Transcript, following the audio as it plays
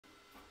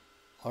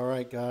All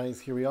right,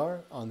 guys, here we are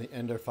on the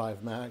Ender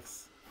 5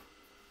 Max.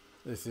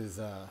 This is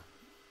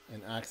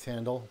an axe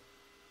handle.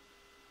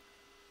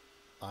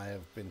 I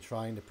have been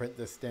trying to print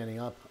this standing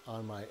up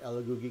on my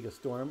Elegoo Giga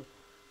Storm,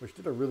 which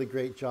did a really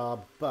great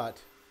job, but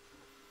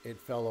it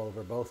fell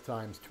over both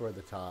times toward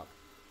the top.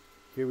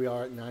 Here we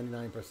are at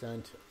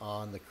 99%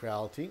 on the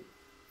Creality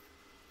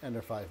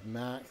Ender 5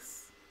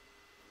 Max,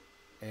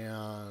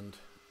 and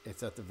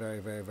it's at the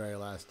very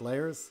last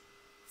layers.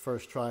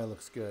 First try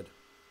looks good.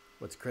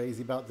 What's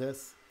crazy about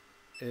this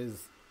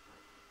is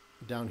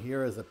down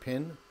here is a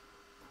pin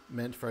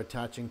meant for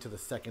attaching to the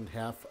second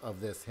half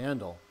of this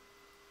handle,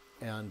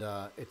 and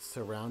it's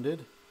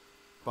surrounded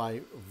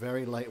by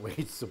very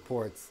lightweight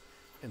supports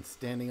and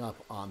standing up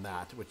on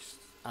that, which is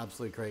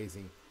absolutely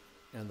crazy.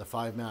 And the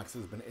 5 Max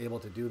has been able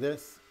to do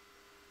this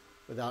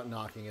without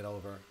knocking it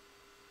over.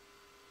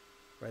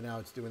 Right now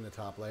it's doing the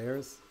top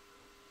layers.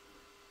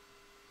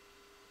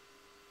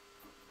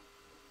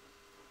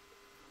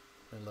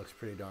 And it looks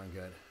pretty darn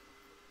good.